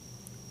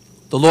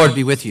The Lord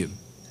be with you.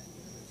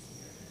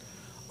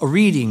 A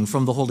reading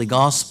from the Holy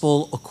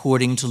Gospel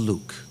according to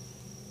Luke.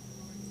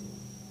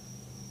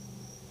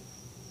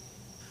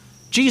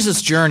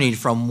 Jesus journeyed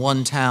from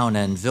one town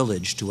and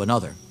village to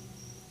another,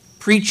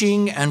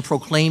 preaching and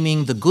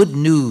proclaiming the good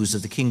news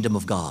of the kingdom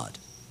of God.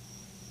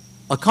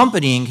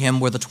 Accompanying him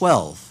were the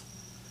 12,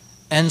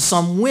 and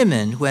some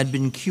women who had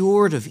been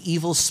cured of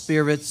evil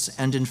spirits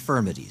and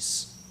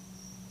infirmities.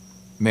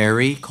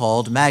 Mary,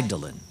 called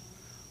Magdalene,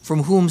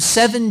 from whom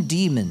 7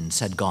 demons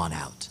had gone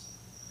out.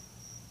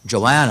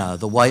 Joanna,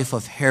 the wife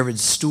of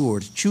Herod's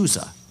steward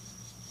Chuza,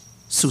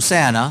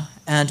 Susanna,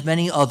 and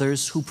many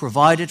others who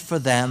provided for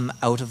them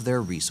out of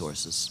their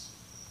resources.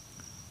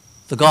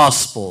 The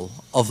Gospel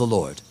of the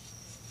Lord.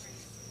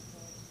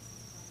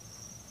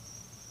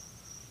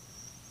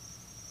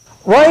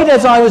 Right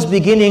as I was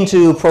beginning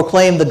to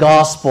proclaim the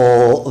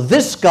gospel,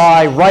 this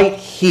guy right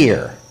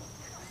here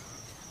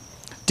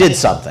did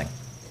something.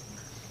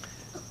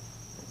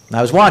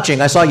 I was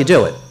watching, I saw you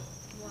do it.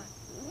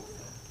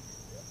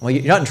 Well,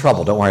 you're not in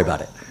trouble, don't worry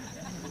about it.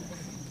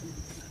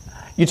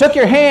 You took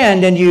your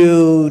hand and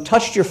you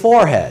touched your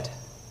forehead,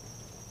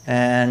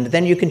 and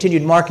then you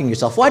continued marking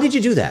yourself. Why did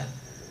you do that?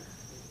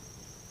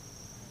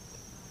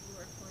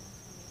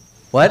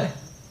 What?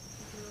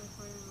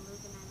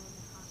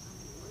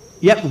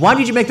 Yep, why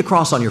did you make the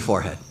cross on your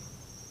forehead?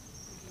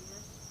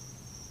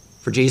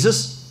 For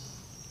Jesus?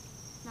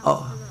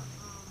 Oh.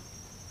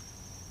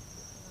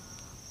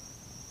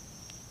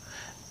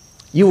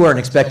 You weren't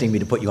expecting me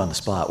to put you on the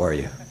spot, were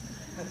you?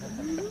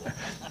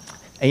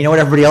 And you know what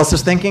everybody else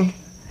is thinking?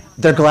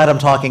 They're glad I'm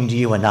talking to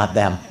you and not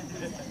them.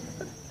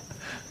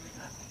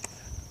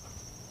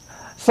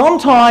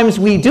 Sometimes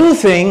we do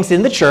things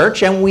in the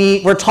church and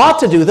we're taught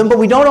to do them, but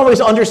we don't always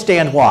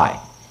understand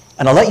why.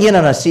 And I'll let you in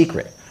on a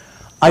secret.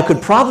 I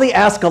could probably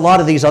ask a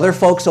lot of these other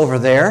folks over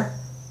there,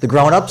 the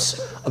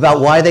grown-ups, about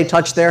why they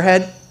touch their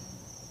head,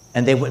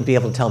 and they wouldn't be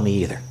able to tell me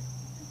either.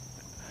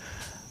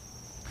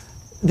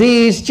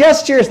 These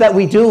gestures that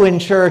we do in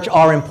church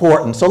are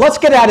important, so let's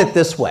get at it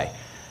this way.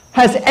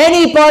 Has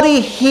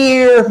anybody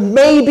here,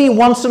 maybe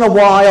once in a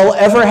while,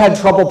 ever had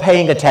trouble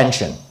paying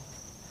attention?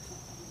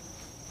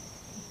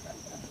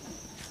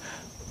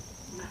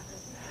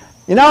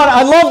 You know,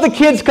 I love the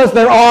kids because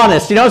they're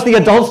honest. You notice the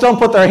adults don't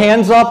put their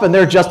hands up and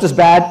they're just as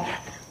bad?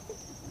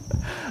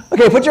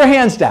 Okay, put your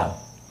hands down.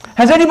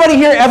 Has anybody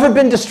here ever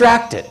been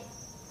distracted?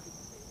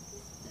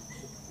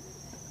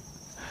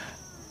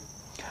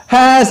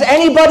 Has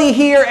anybody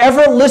here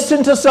ever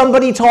listened to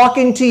somebody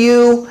talking to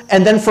you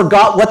and then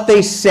forgot what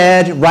they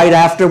said right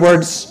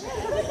afterwards?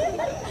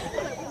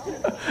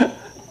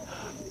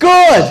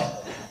 Good,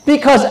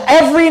 because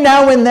every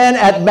now and then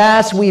at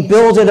Mass we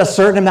build in a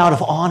certain amount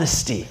of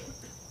honesty.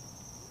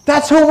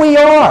 That's who we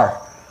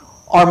are.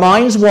 Our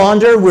minds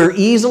wander, we're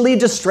easily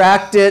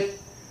distracted,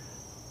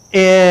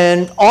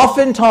 and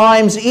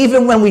oftentimes,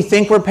 even when we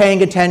think we're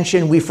paying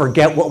attention, we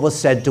forget what was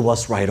said to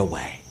us right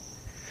away.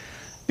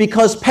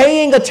 Because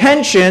paying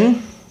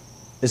attention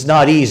is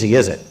not easy,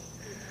 is it?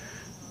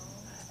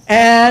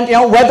 And, you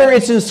know, whether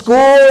it's in school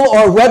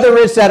or whether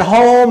it's at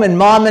home and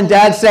mom and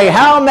dad say,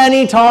 "How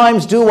many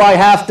times do I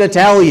have to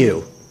tell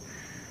you?"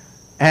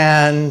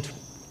 And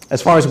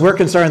as far as we're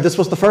concerned, this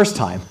was the first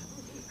time.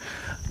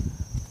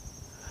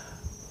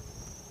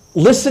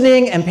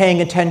 Listening and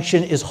paying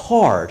attention is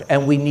hard,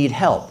 and we need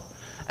help.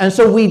 And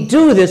so we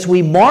do this,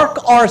 we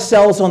mark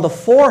ourselves on the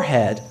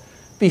forehead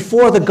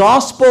before the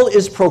gospel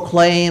is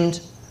proclaimed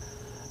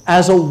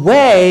as a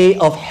way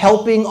of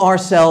helping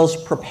ourselves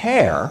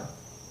prepare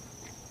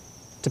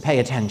to pay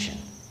attention.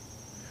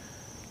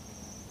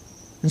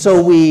 And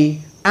so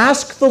we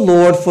ask the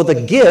Lord for the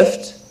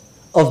gift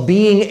of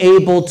being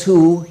able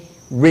to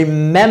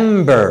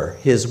remember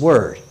His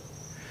word.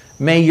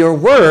 May your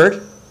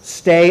word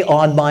stay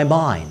on my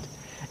mind.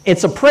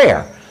 It's a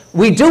prayer.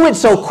 We do it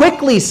so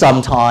quickly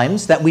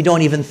sometimes that we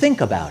don't even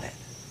think about it.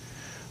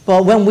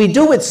 But when we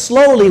do it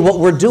slowly, what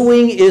we're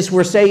doing is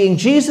we're saying,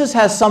 Jesus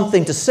has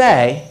something to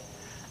say,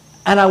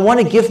 and I want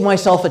to give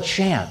myself a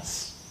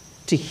chance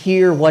to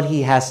hear what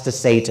He has to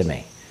say to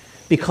me,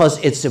 because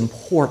it's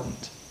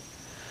important.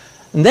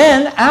 And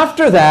then,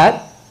 after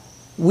that,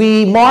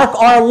 we mark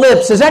our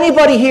lips. Has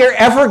anybody here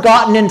ever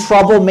gotten in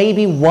trouble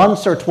maybe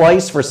once or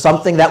twice for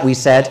something that we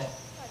said?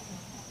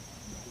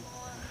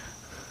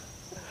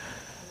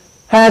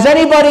 Has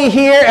anybody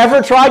here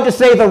ever tried to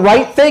say the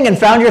right thing and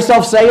found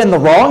yourself saying the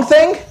wrong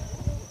thing?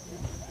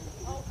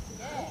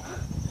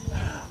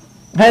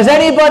 Has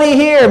anybody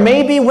here,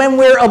 maybe when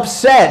we're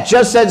upset,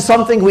 just said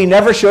something we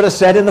never should have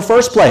said in the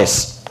first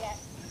place?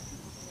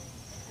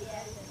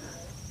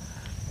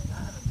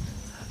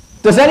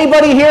 Does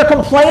anybody here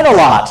complain a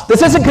lot?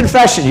 This isn't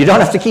confession. You don't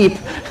have to keep...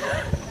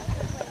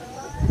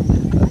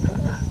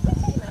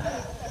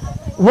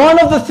 One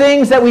of the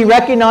things that we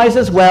recognize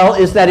as well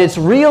is that it's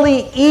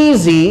really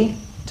easy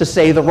to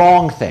say the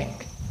wrong thing.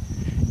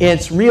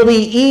 It's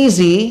really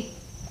easy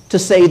to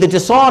say the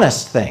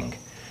dishonest thing.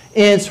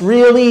 It's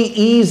really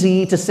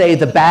easy to say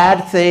the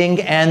bad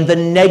thing and the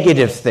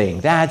negative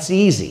thing. That's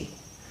easy.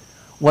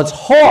 What's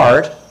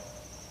hard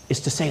is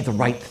to say the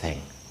right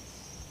thing,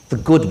 the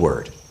good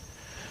word.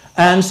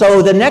 And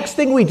so the next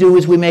thing we do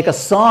is we make a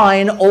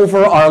sign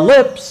over our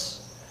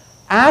lips,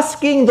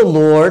 asking the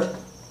Lord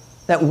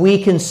that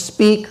we can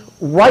speak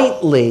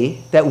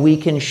rightly, that we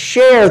can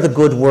share the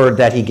good word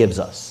that he gives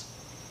us.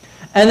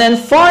 And then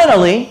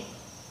finally,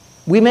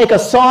 we make a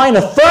sign,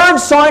 a third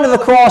sign of the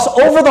cross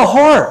over the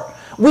heart.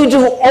 We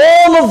do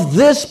all of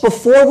this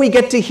before we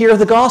get to hear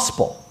the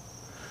gospel.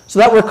 So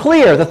that we're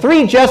clear, the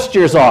three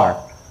gestures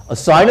are a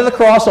sign of the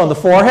cross on the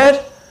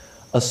forehead,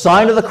 a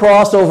sign of the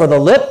cross over the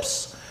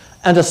lips,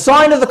 and a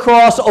sign of the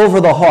cross over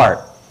the heart.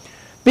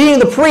 Being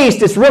the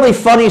priest, it's really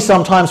funny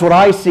sometimes what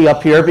I see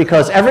up here,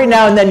 because every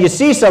now and then you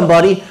see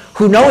somebody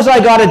who knows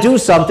I got to do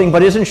something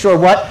but isn't sure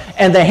what,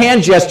 and the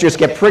hand gestures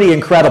get pretty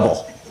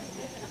incredible.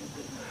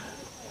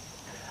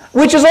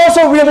 Which is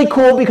also really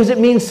cool because it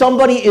means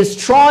somebody is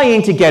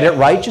trying to get it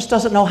right, just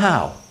doesn't know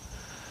how.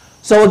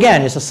 So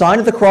again, it's a sign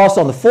of the cross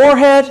on the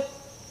forehead,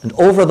 and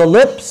over the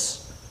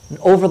lips, and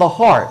over the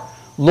heart.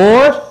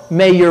 Lord,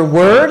 may your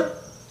word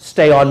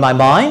stay on my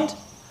mind.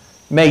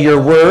 May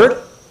your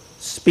word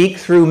speak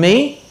through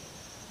me.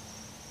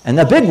 And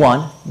the big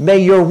one,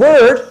 may your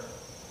word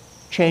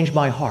change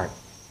my heart.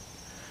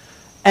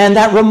 And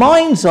that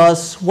reminds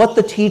us what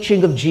the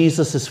teaching of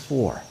Jesus is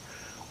for.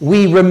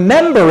 We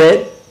remember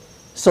it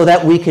so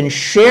that we can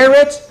share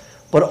it,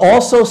 but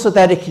also so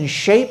that it can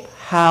shape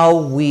how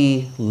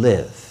we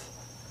live.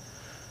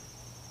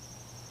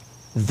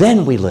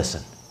 Then we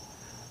listen.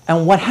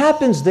 And what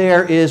happens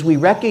there is we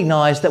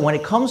recognize that when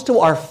it comes to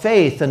our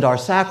faith and our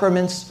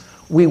sacraments,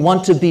 we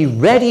want to be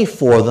ready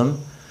for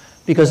them,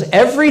 because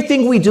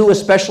everything we do,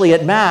 especially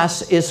at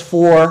Mass, is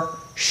for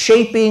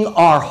shaping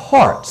our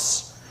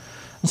hearts.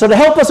 And so to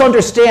help us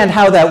understand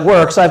how that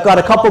works, I've got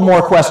a couple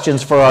more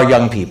questions for our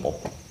young people.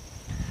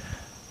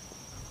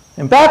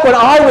 And back when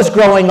I was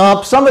growing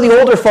up, some of the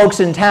older folks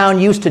in town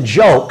used to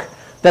joke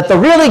that the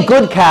really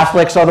good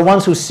Catholics are the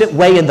ones who sit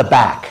way in the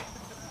back.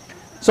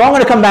 So I'm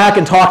going to come back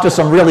and talk to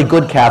some really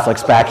good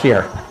Catholics back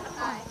here.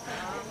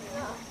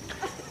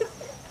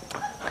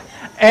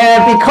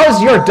 And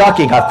because you're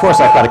ducking, of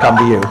course I've got to come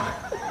to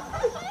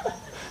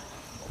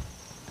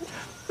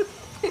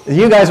you.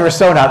 You guys were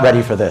so not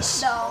ready for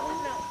this. No.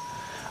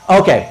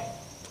 Okay.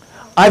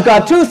 I've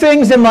got two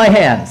things in my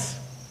hands.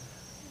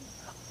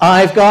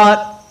 I've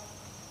got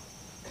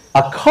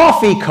a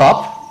coffee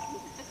cup,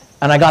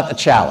 and I got the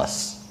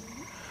chalice.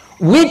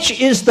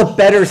 Which is the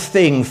better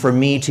thing for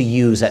me to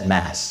use at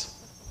Mass?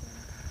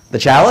 The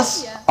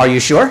chalice? Yeah. Are you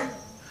sure?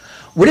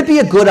 Would it be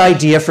a good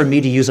idea for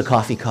me to use a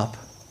coffee cup?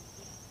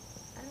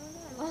 I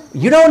don't know.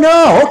 You don't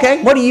know?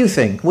 Okay. What do you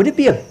think? Would it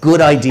be a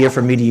good idea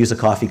for me to use a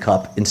coffee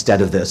cup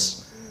instead of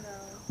this?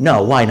 No.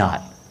 No, why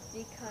not?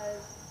 Because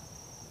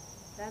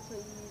that's what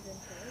you use in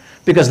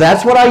church. Because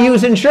that's what I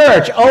use in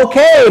church.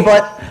 Okay,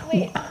 but...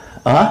 Wait. Huh?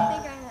 I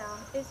think I know.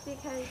 It's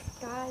because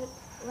God,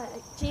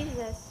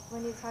 Jesus,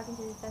 when he was talking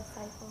to his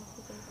disciples,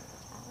 he gave us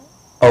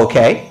a chalice.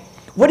 Okay.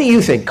 What do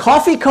you think?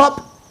 Coffee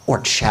cup or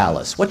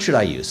chalice? What should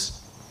I use?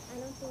 I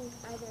don't think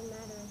either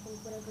matter. I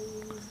think whatever you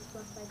use is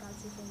blessed by God,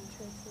 since in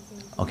church is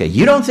in. Okay,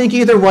 you don't think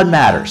either one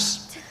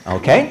matters.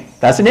 Okay,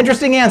 that's an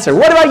interesting answer.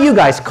 What about you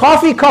guys?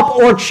 Coffee cup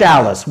or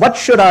chalice? What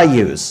should I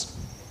use?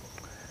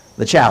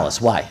 The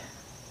chalice. Why?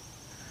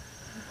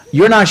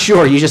 You're not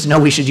sure. You just know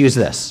we should use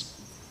this.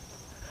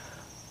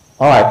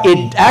 All right,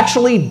 it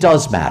actually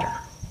does matter.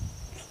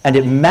 And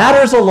it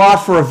matters a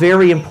lot for a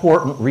very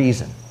important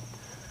reason.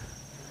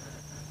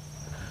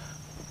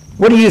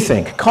 What do you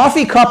think?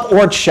 Coffee cup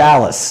or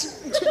chalice?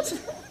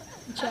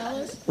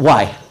 Chalice?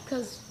 Why?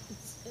 Because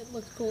it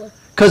looks cooler.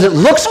 Because it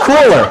looks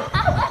cooler.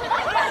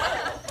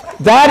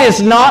 That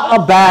is not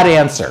a bad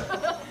answer.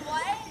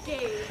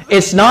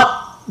 It's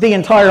not the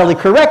entirely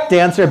correct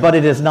answer, but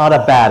it is not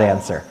a bad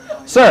answer.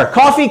 Sir,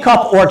 coffee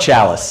cup or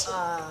chalice?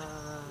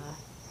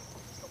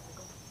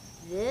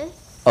 This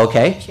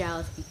Okay.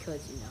 chalice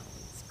because,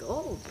 it's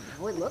gold.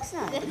 It looks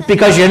nice.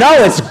 Because you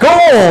know it's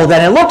gold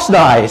and it looks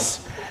nice.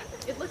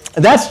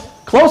 That's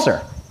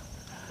closer.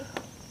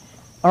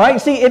 All right,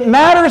 see, it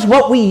matters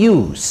what we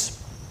use.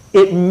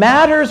 It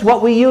matters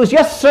what we use.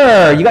 Yes,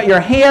 sir. You got your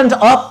hand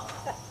up.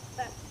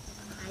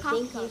 I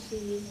think you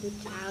should use the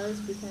chalice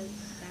because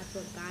that's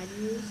what God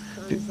used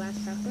on his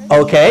Last Supper.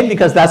 Okay,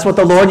 because that's what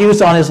the Lord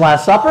used on his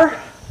Last Supper.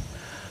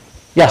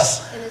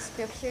 Yes. In the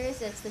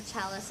scriptures, it's the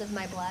chalice of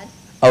my blood.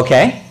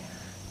 Okay.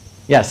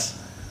 Yes.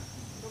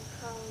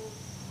 Because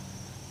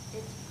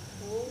it's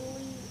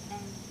holy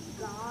and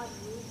God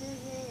uses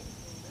it,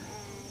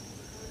 and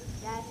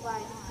that's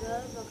why it's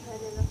good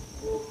because it looks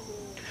cool too.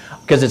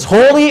 Because it's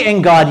holy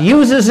and God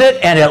uses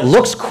it and it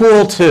looks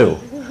cool too.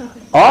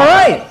 All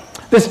right.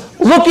 This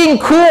looking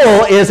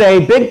cool is a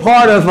big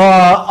part of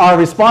our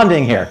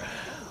responding here.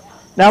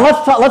 Now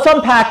let's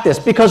unpack this,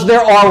 because there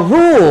are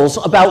rules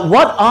about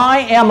what I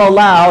am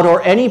allowed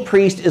or any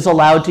priest is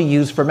allowed to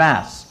use for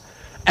Mass.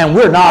 And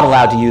we're not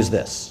allowed to use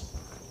this.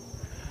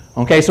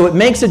 Okay, so it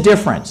makes a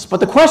difference. But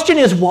the question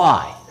is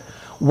why?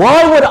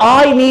 Why would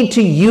I need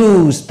to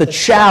use the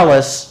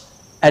chalice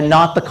and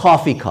not the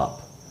coffee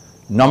cup?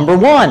 Number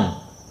one,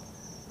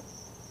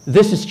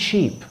 This is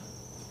cheap.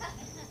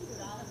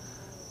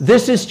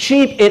 This is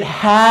cheap. It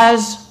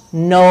has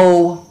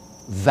no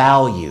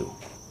value.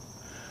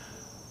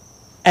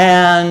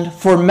 And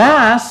for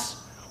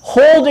Mass,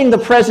 holding the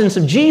presence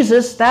of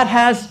Jesus, that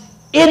has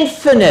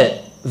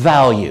infinite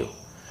value.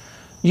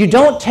 You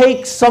don't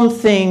take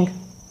something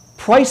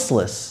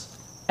priceless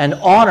and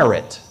honor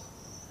it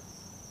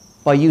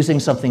by using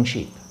something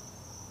cheap.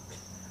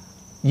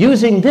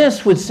 Using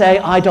this would say,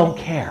 I don't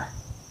care.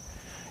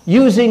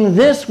 Using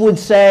this would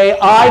say,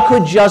 I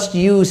could just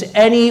use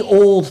any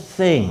old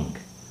thing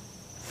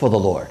for the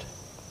Lord.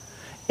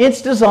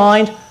 It's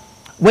designed,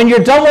 when you're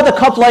done with a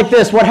cup like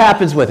this, what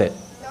happens with it?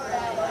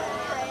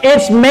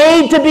 It's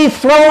made to be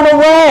thrown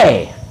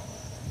away.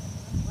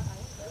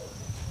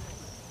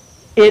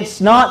 It's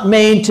not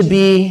made to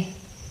be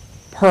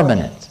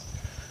permanent.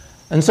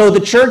 And so the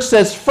church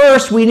says,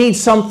 first, we need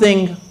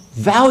something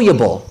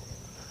valuable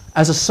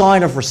as a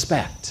sign of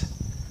respect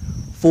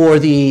for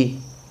the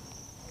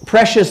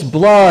precious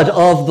blood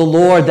of the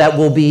Lord that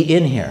will be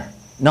in here,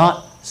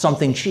 not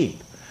something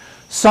cheap.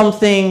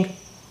 Something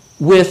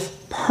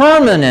with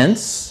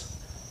permanence,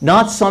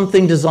 not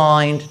something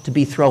designed to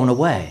be thrown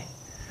away.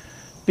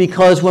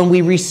 Because when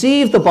we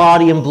receive the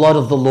body and blood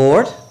of the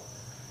Lord,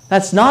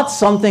 that's not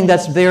something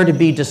that's there to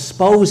be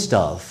disposed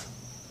of,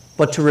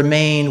 but to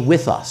remain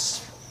with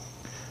us.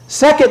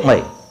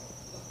 Secondly,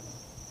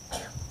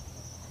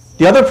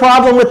 the other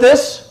problem with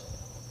this,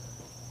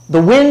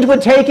 the wind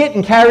would take it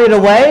and carry it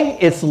away.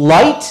 It's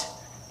light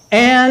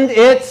and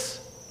it's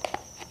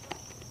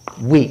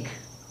weak.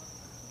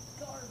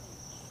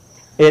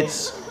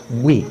 It's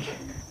weak.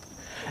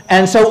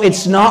 And so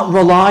it's not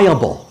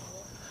reliable.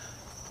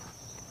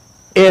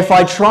 If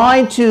I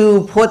try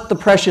to put the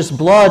precious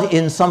blood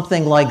in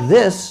something like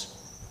this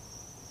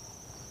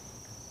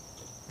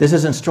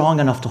isn't strong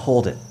enough to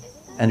hold it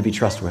and to be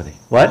trustworthy.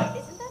 What?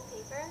 Isn't that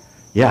paper?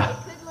 Yeah. It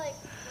could, paper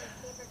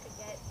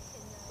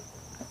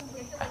could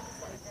get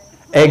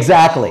in the...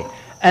 Exactly.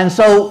 And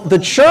so the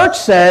church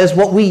says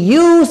what we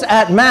use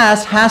at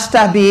Mass has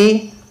to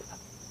be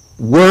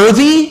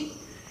worthy.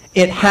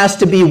 It has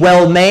to be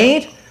well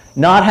made,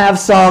 not have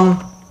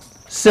some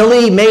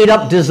silly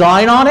made-up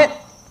design on it.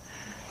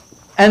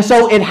 And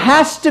so it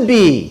has to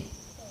be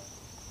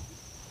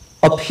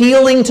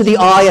appealing to the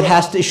eye.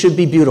 It should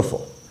be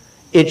beautiful.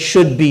 It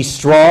should be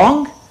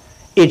strong.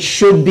 It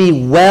should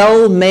be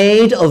well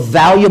made of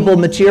valuable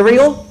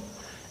material.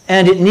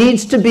 And it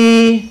needs to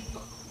be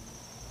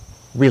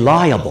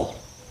reliable.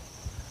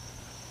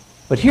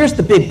 But here's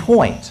the big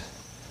point.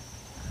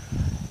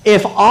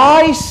 If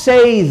I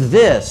say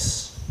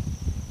this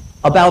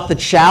about the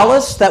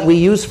chalice that we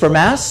use for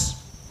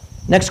Mass,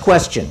 next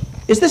question,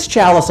 is this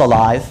chalice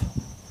alive?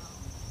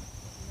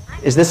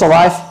 Is this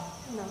alive?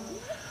 No.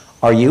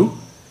 Are you?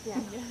 Yeah.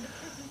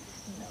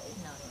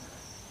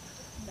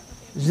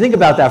 Just think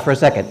about that for a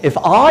second. If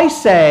I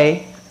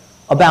say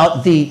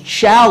about the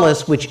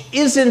chalice which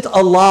isn't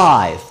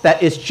alive,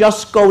 that is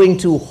just going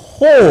to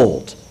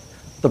hold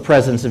the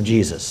presence of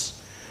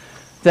Jesus,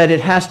 that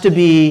it has to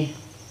be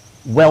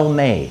well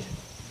made.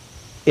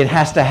 It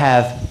has to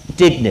have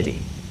dignity.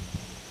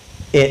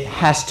 It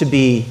has to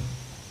be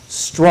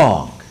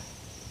strong.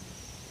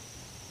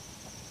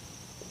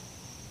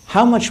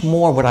 How much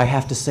more would I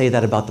have to say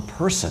that about the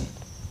person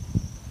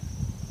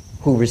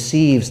who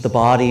receives the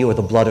body or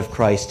the blood of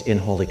Christ in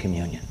Holy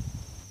Communion?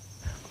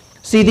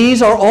 See,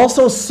 these are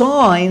also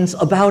signs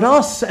about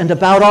us and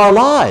about our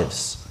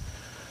lives.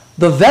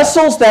 The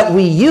vessels that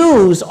we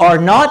use are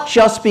not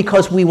just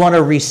because we want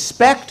to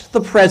respect the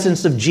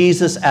presence of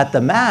Jesus at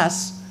the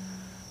Mass.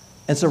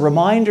 It's a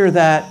reminder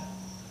that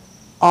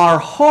our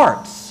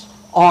hearts,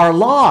 our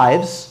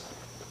lives,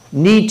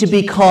 need to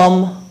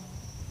become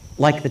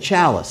like the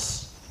chalice,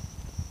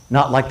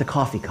 not like the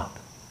coffee cup.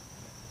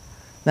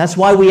 That's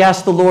why we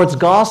ask the Lord's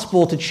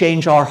gospel to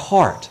change our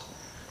heart,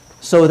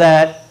 so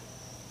that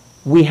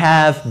we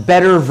have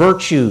better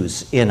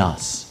virtues in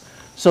us,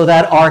 so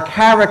that our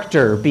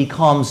character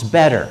becomes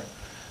better,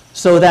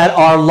 so that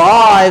our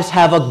lives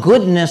have a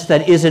goodness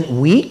that isn't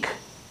weak,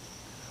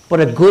 but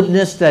a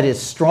goodness that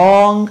is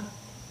strong,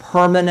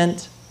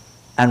 permanent,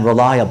 and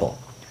reliable.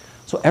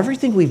 So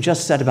everything we've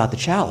just said about the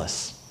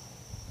chalice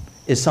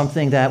is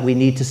something that we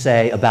need to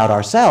say about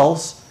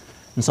ourselves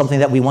and something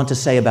that we want to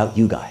say about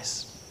you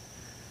guys.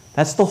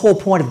 That's the whole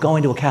point of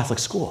going to a Catholic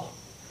school.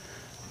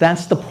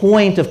 That's the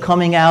point of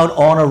coming out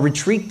on a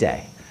retreat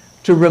day,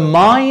 to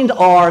remind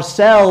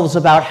ourselves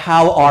about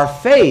how our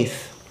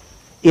faith,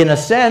 in a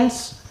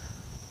sense,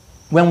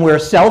 when we're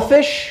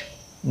selfish,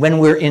 when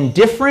we're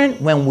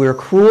indifferent, when we're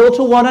cruel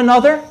to one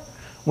another,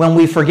 when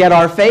we forget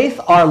our faith,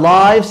 our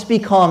lives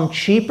become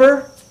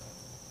cheaper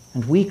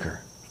and weaker.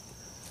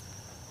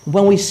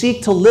 When we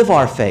seek to live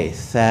our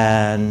faith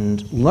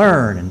and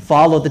learn and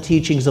follow the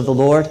teachings of the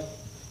Lord,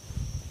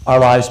 our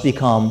lives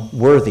become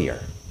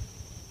worthier,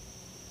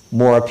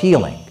 more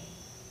appealing,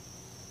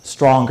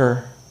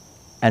 stronger,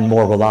 and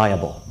more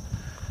reliable.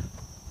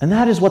 And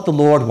that is what the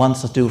Lord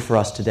wants to do for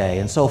us today.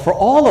 And so for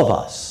all of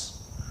us,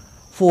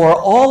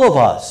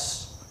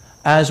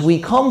 as we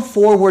come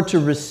forward to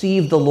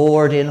receive the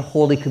Lord in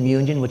Holy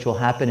Communion, which will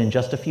happen in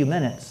just a few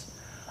minutes,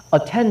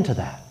 attend to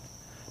that.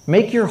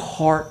 Make your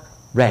heart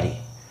ready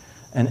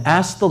and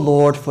ask the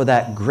Lord for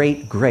that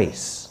great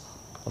grace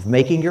of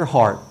making your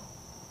heart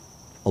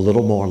a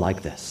little more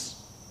like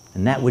this.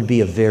 And that would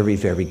be a very,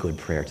 very good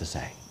prayer to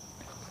say.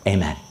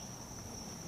 Amen.